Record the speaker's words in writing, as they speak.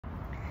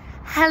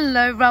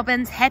Hello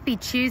Robins, happy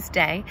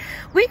Tuesday.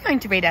 We're going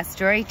to read our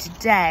story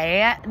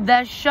today,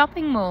 The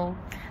Shopping Mall.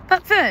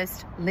 But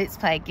first, let's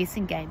play a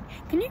guessing game.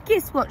 Can you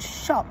guess what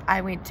shop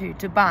I went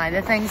to buy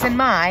the things in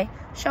my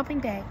shopping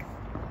bag?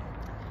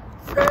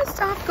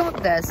 First, I've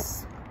got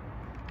this.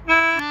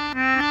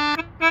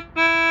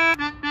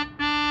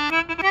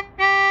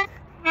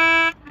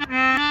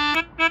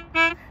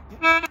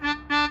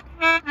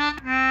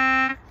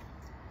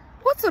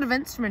 What sort of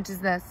instrument is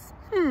this?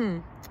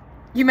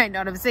 You may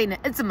not have seen it.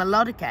 It's a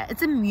melodica.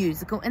 It's a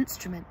musical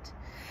instrument.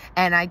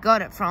 And I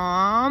got it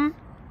from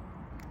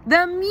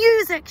the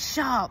music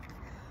shop.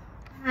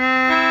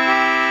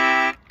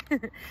 I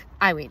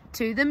went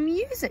to the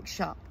music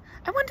shop.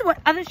 I wonder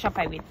what other shop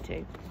I went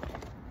to.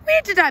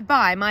 Where did I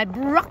buy my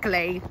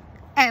broccoli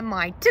and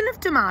my tin of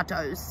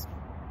tomatoes?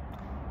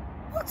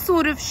 What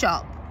sort of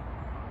shop?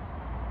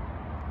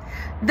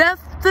 The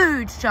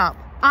food shop.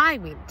 I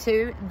went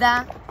to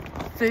the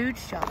food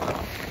shop.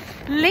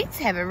 Let's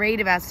have a read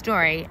of our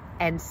story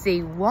and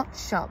see what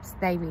shops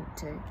they went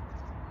to.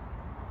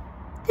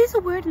 There's a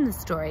word in the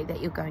story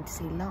that you're going to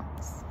see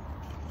lots.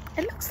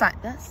 It looks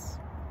like this.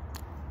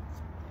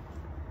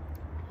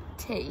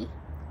 T.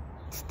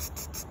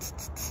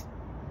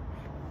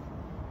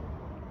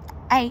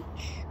 H.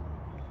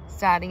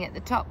 Starting at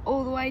the top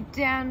all the way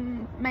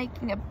down,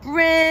 making a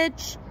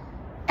bridge.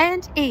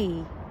 And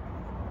E.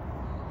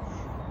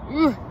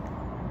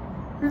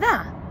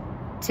 The.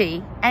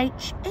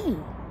 T-H-E.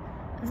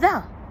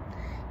 The.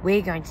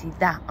 We're going to see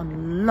that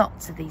on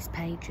lots of these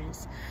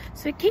pages.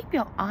 So keep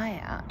your eye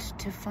out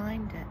to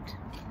find it.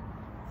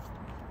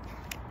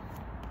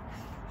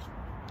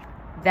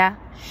 The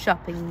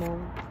shopping mall.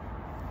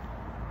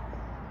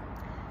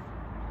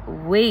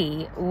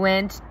 We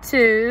went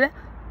to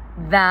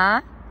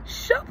the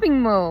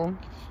shopping mall.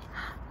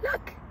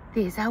 Look,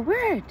 there's our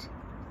word.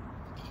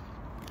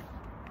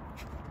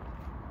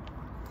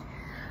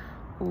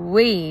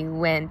 We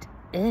went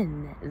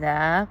in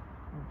the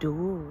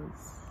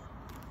doors.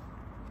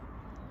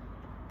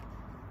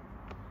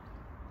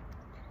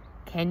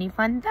 Can you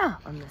find that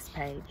on this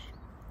page?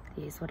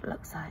 Here's what it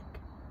looks like.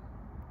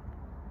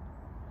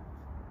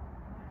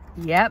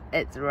 Yep,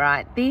 it's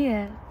right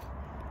there.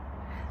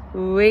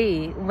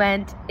 We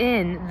went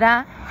in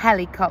the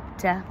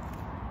helicopter.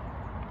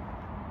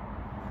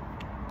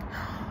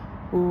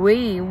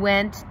 We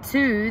went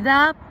to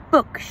the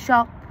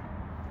bookshop.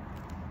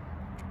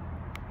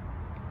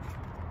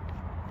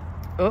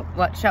 Oh,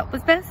 what shop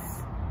was this?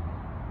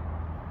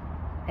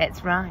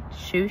 That's right,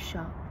 shoe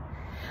shop.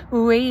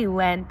 We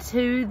went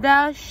to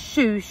the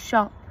shoe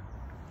shop.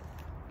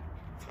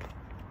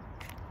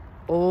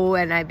 Oh,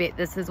 and I bet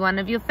this is one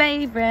of your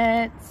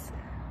favorites.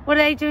 What are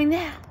they doing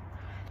there?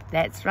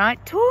 That's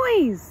right,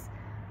 toys.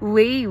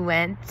 We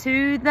went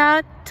to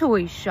the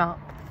toy shop.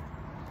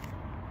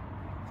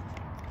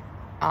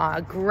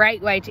 A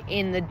great way to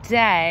end the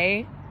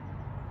day.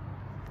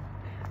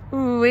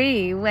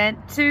 We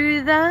went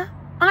to the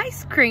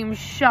ice cream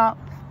shop.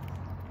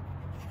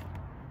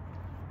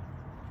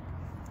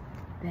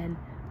 Then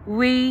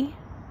we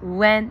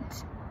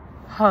went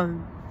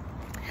home.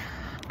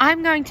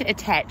 I'm going to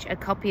attach a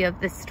copy of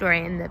this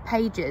story in the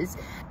pages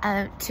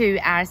to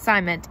our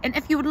assignment. And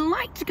if you would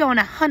like to go on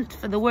a hunt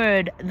for the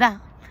word the,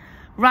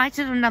 write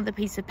it on another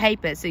piece of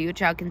paper so your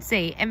child can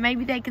see, and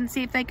maybe they can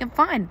see if they can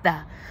find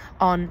the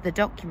on the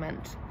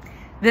document.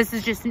 This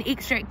is just an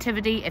extra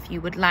activity if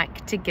you would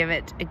like to give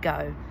it a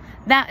go.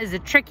 That is a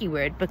tricky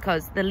word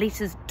because the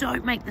letters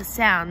don't make the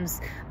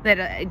sounds that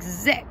are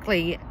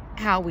exactly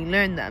how we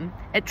learn them.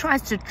 It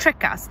tries to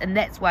trick us, and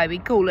that's why we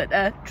call it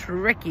a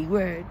tricky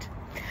word.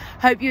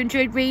 Hope you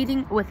enjoyed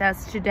reading with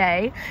us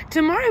today.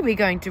 Tomorrow we're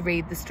going to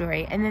read the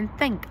story and then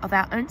think of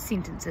our own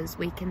sentences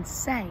we can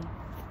say.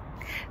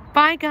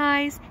 Bye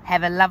guys,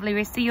 have a lovely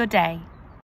rest of your day.